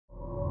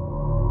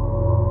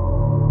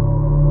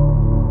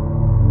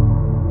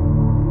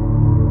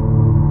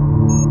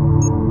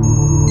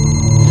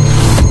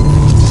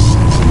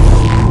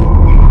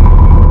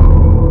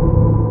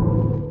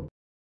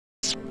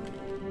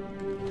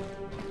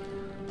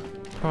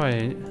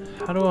Probably.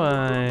 How do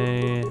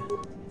I?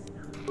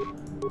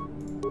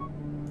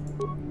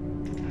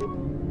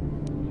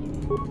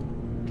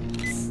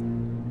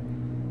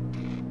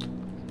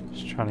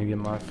 Just trying to get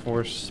my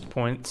force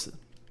points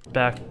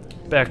back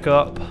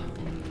up.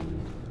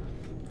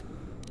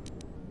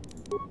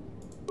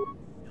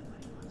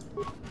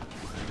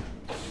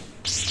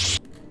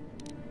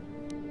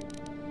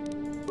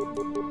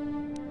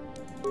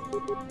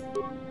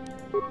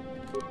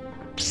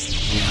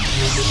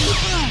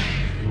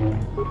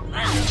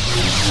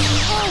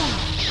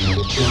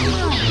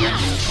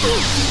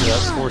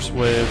 That force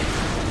wave.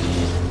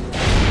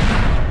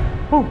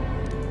 Whew.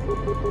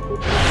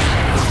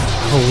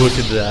 Oh, look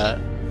at that.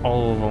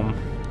 All of them.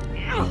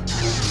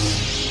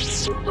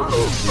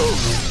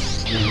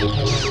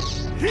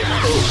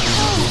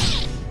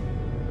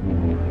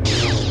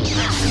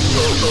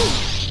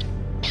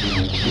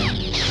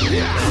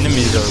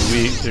 Enemies are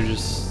weak, there's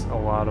just a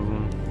lot of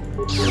them.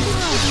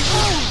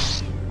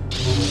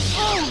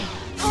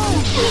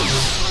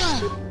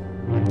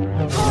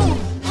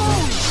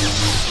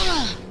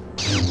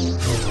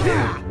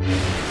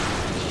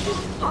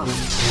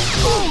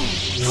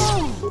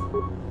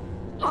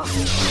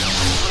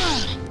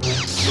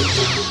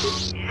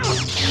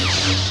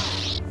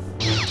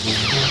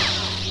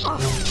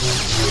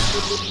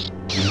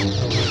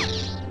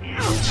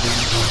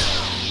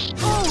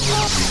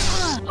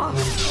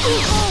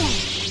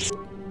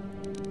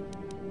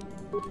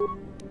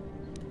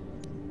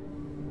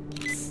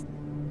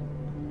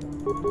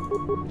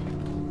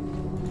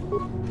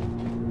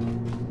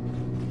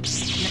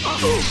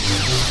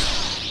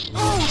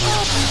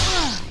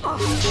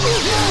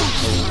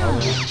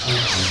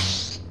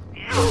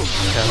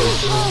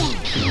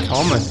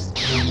 Coming.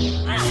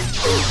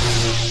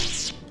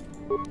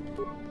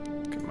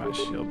 Get my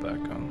shield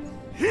back on.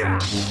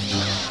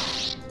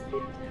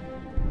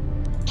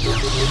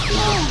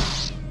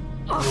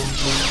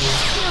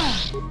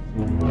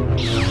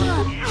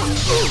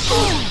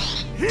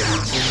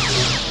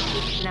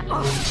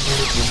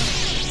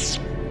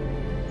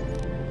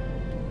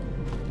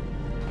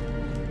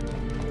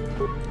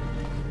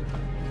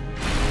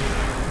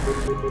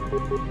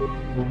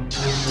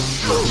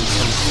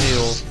 Some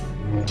heal.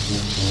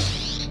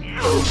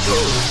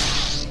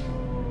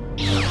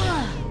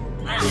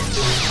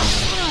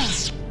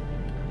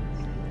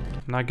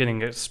 I'm not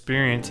getting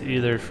experience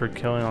either for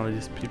killing all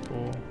these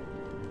people.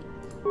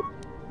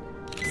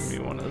 Give me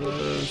one of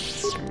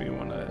those. Give me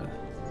one of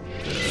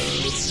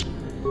those.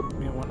 Give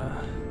me one of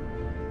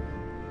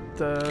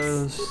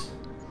those.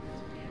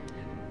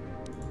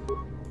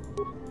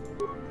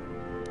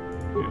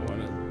 Give me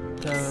one of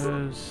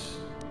those.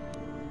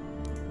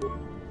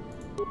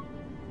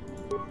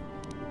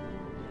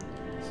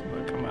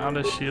 I'm out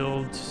of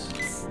shields.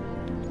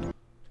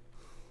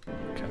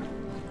 Okay.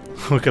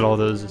 Look at all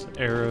those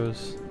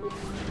arrows.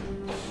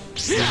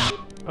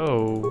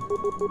 Oh.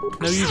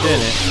 No, you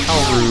didn't. How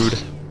rude.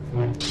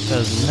 That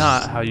is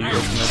not how you open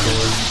the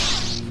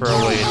doors for a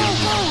lady.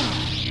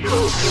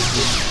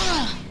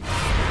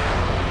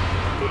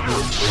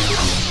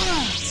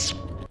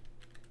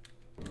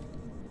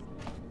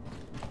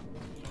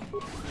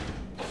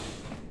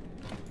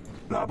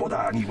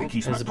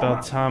 It was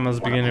about time I was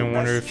beginning to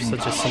wonder if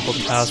such a simple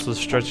task was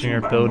stretching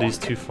your abilities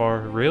too far.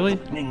 Really?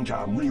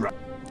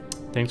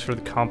 Thanks for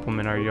the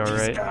compliment. Are you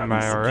alright? Am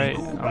I alright?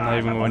 I'm not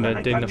even going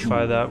to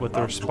dignify that with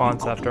a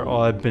response after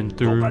all I've been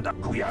through.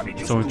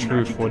 So in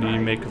truth, what do you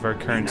make of our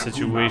current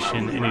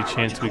situation? Any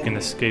chance we can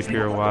escape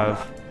here alive?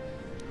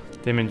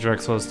 Damon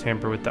Drexel has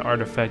tampered with the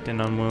artifact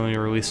and unwillingly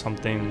released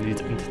something.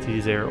 These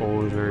entities are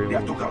old, very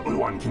old.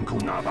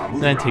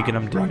 And I take it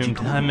I'm doomed.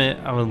 I admit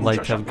I would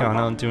like to have gone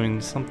on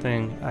doing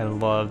something I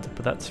loved,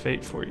 but that's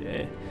fate for you,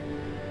 eh?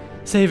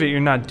 Save it,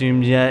 you're not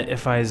doomed yet.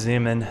 If I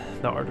examine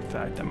the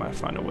artifact, I might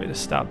find a way to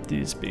stop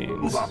these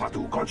beings.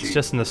 It's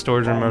just in the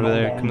storage room over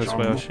there. Come this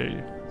way, I'll show you.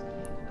 You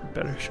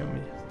better show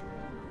me.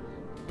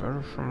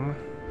 Better show me.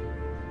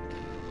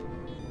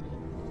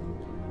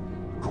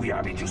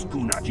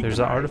 There's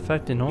an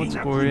artifact in Old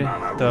Scory,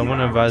 though I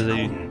wouldn't advise that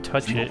you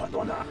touch it.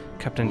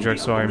 Captain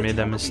Drexel already made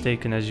that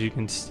mistake, and as you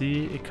can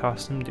see, it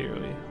cost him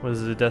dearly. What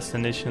is the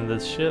destination of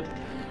this ship?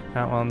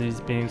 Not allowing these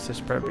beings to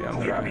spread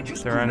beyond the ground.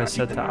 The Rhino is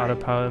set to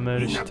autopilot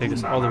mode. It should take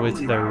us all the way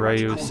to the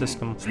Ryu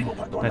system.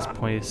 Nice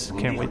place.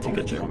 Can't wait to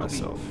get there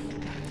myself.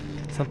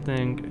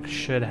 Something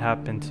should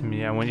happen to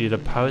me. I want you to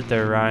pilot the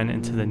Orion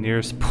into the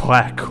nearest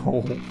black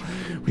hole.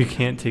 We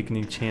can't take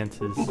any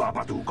chances.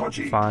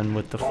 Fine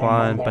with the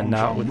flying, but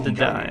not with the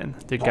dying.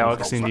 The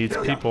galaxy needs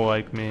people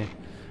like me.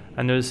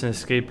 I noticed an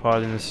escape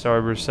pod in the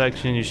starboard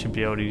section. You should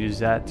be able to use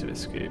that to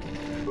escape.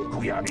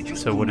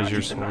 So what is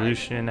your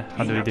solution?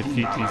 How do we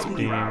defeat these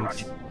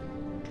beings?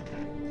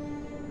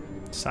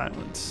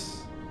 Silence.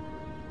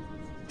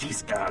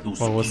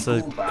 Well, what's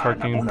the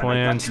carking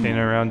plan? Standing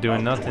around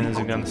doing nothing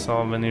isn't going to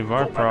solve any of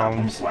our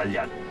problems.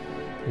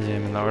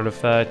 Examine the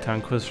artifact.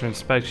 On closer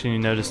inspection, you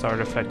notice the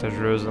artifact has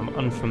rows of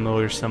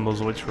unfamiliar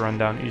symbols which run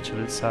down each of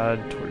its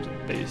sides towards the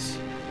base.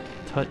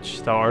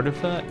 Touch the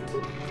artifact?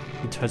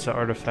 You touch the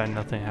artifact,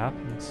 nothing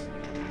happens.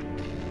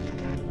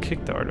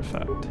 kick the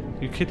artifact.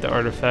 You kick the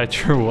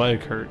artifact, your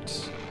leg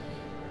hurts.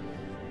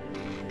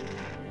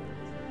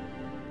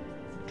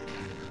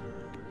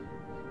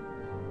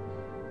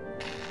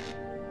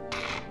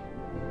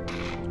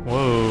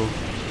 Whoa.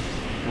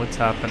 What's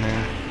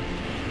happening?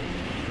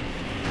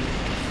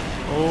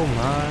 Oh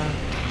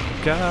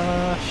my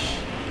gosh.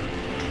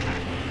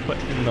 What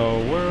in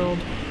the world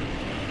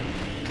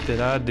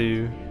did I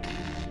do?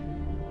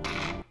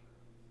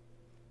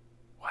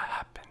 What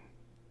happened?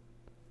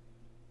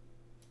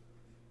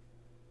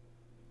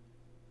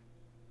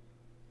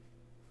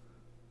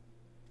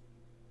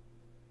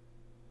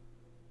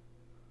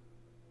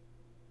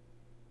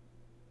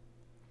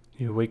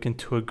 You awaken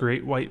to a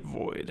great white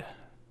void.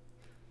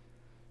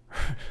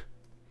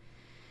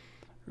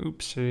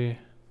 Oopsie.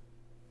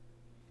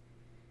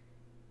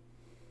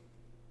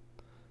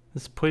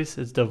 This place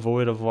is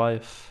devoid of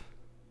life.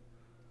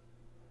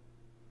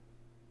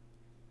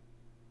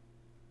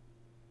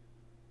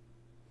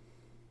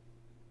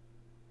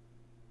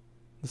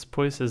 This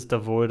place is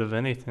devoid of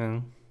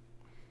anything.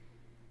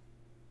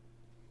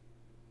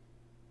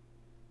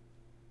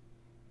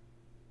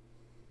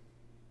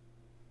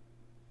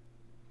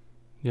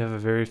 You have a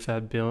very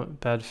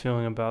bad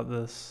feeling about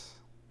this.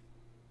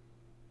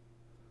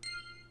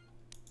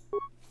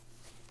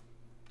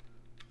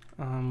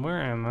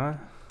 Where am I?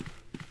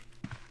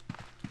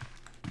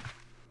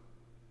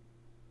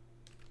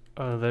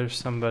 Oh, there's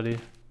somebody.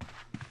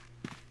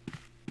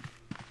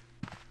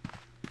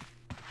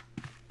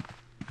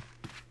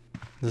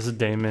 This is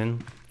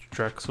Damon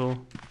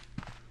Drexel.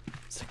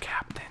 It's the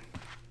captain.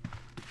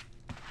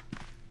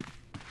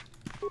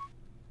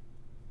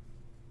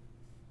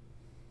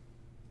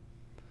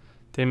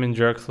 Damon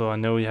Drexel, I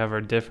know we have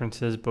our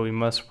differences, but we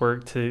must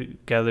work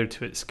together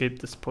to escape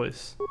this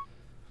place.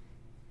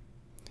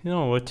 You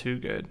don't look too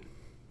good.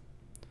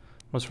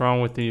 What's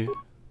wrong with you?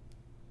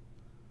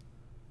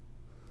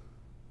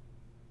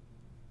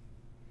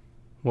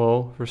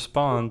 Well,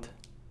 respond.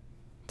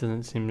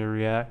 Doesn't seem to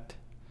react.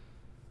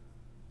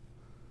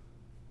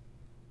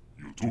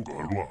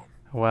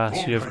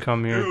 Alas, you have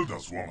come here.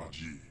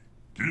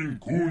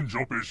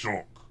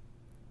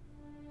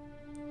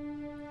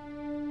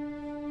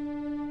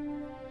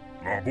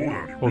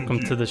 Welcome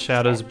to the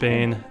Shadow's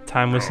Bane,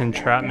 timeless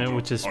entrapment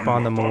which has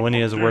spawned a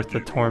millennia's worth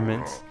of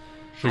torments.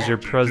 It is your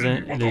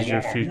present, it is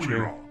your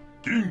future.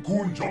 I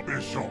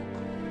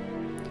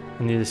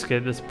need to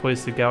escape this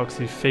place, the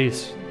galaxy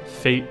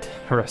fate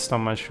rests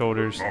on my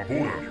shoulders.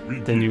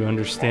 Then you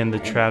understand the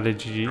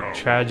tragedy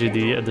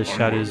of the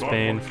Shadow's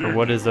Bane, for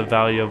what is the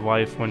value of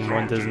life when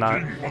one does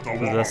not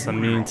possess the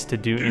means to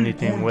do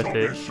anything with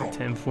it,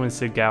 to influence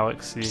the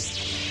galaxy.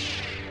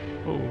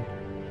 Oh.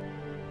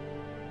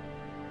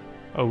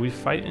 Oh, we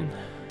fighting?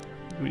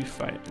 We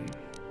fighting.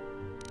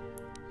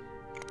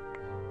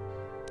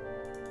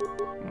 I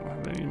don't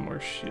have any more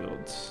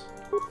shields.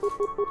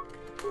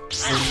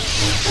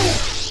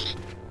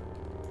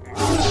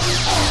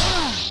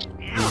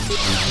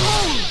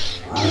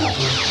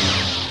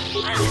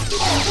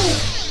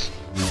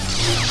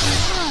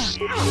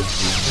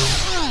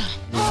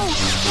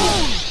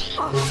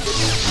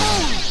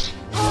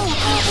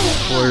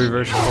 Quarry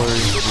versus quarry.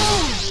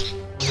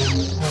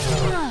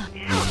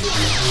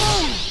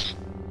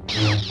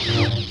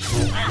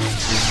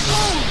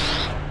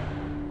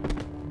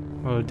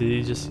 Oh, did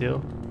he just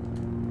heal?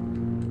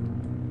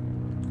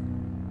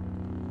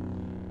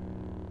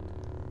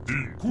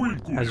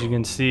 As you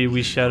can see,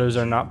 we shadows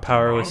are not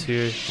powerless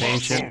here. The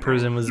ancient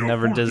prison was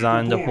never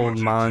designed to hold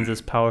minds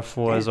as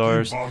powerful as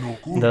ours.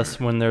 Thus,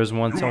 when there was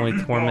once only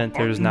torment,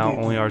 there is now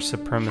only our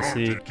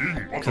supremacy.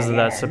 Because of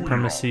that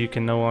supremacy, you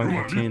can no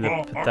longer continue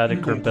the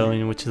pathetic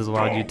rebellion which has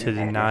allowed you to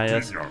deny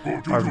us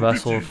our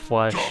vessel of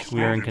flesh.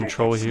 We are in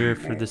control here,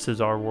 for this is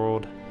our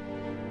world.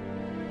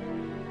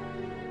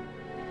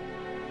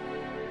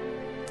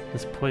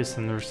 This place,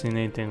 I've never seen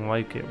anything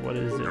like it. What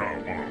is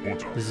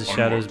it? This is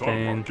Shadow's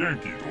Bane.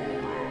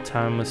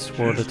 Timeless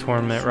world of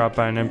torment wrought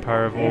by an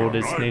empire of old.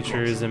 Its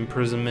nature is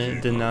imprisonment.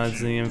 It denies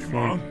the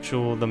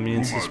influential the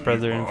means to spread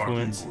their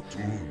influence,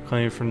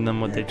 claiming from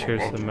them what they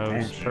cherish the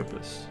most.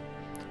 Purpose.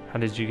 How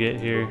did you get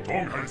here?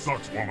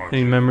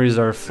 The memories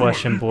of our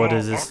flesh and blood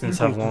existence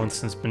have long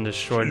since been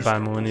destroyed by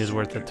millennia's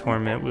worth of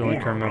torment. We only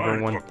can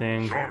remember one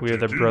thing. We are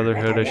the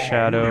Brotherhood of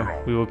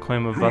Shadow. We will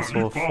claim a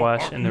vessel of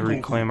flesh and to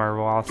reclaim our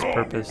lost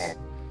purpose.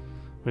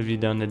 What have you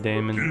done to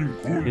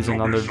Damon? He's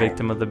another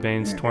victim of the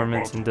Bane's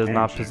torments and does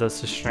not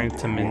possess the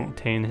strength to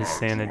maintain his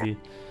sanity.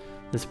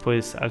 This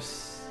place,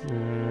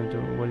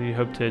 what do you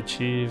hope to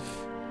achieve?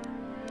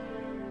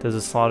 Does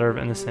the slaughter of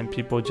innocent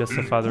people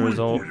justify the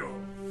result?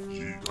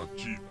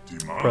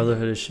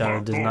 Brotherhood of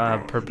Shadow does not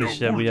have purpose,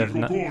 yet we have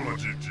not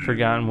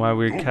forgotten why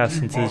we were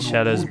cast into the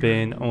Shadow's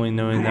Bane, only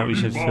knowing that we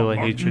should feel a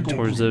hatred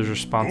towards those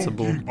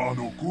responsible.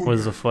 What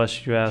is the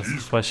flesh, you ask? The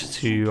flesh is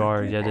who you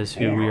are, yet is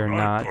who we are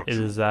not. It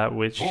is that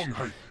which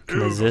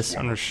can exist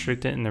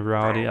unrestricted in the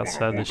reality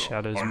outside the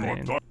Shadow's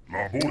Bane.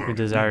 We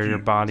desire your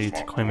body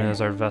to claim it as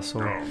our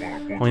vessel.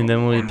 Only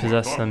then will we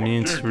possess the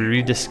means to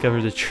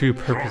rediscover the true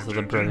purpose of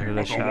the Brotherhood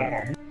of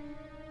Shadow.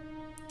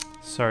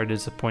 Sorry to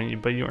disappoint you,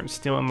 but you aren't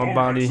stealing my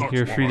body.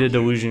 You're free to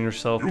delusion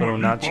yourself, but it will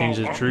not change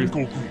the truth.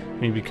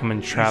 When you become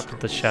entrapped with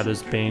the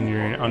Shadow's bane,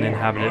 your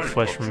uninhabited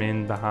flesh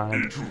remains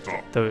behind.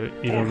 Though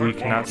even we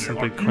cannot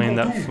simply claim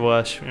that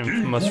flesh,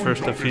 and must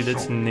first defeat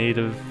its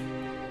native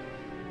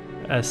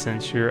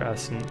essence, your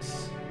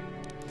essence.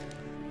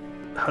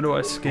 How do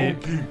I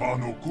escape?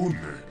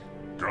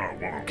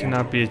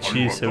 Cannot be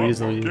achieved so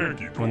easily.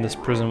 When this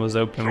prison was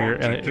open, we were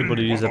able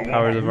to use the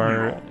powers of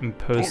our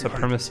imposed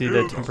supremacy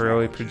to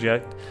temporarily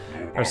project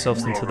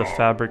ourselves into the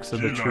fabrics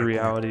of the true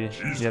reality.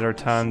 Yet our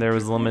time there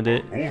was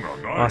limited,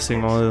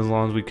 lasting only as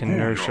long as we can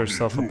nourish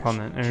ourselves upon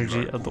the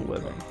energy of the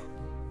living.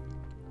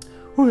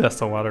 Ooh,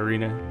 that's a lot of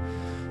reading.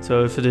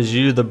 So if it is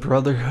you, the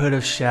Brotherhood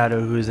of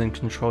Shadow, who is in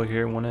control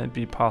here, wouldn't it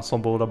be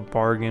possible to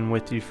bargain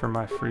with you for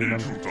my freedom?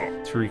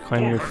 To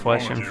reclaim your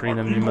flesh and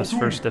freedom, you must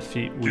first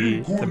defeat we,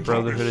 the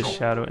Brotherhood of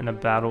Shadow, in a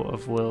battle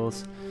of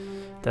wills.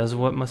 That is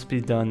what must be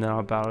done, then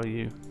I'll battle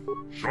you.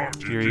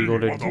 You're eager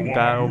to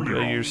battle,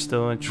 but you're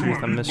still in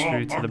truth a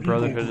mystery to the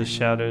Brotherhood of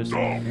Shadows.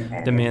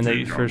 Demand that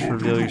you first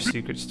reveal your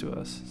secrets to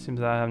us. Seems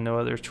that I have no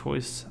other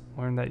choice.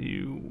 Learn that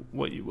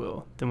what you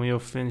will. Then we will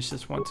finish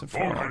this once and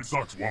for all.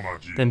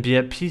 Then be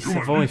at peace,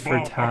 if only for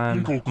a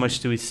time. Much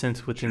do we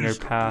sense within your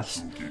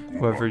past.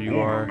 Whoever you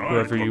are,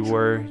 whoever you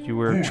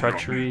were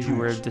treachery, you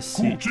were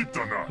deceit,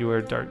 you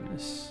were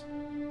darkness.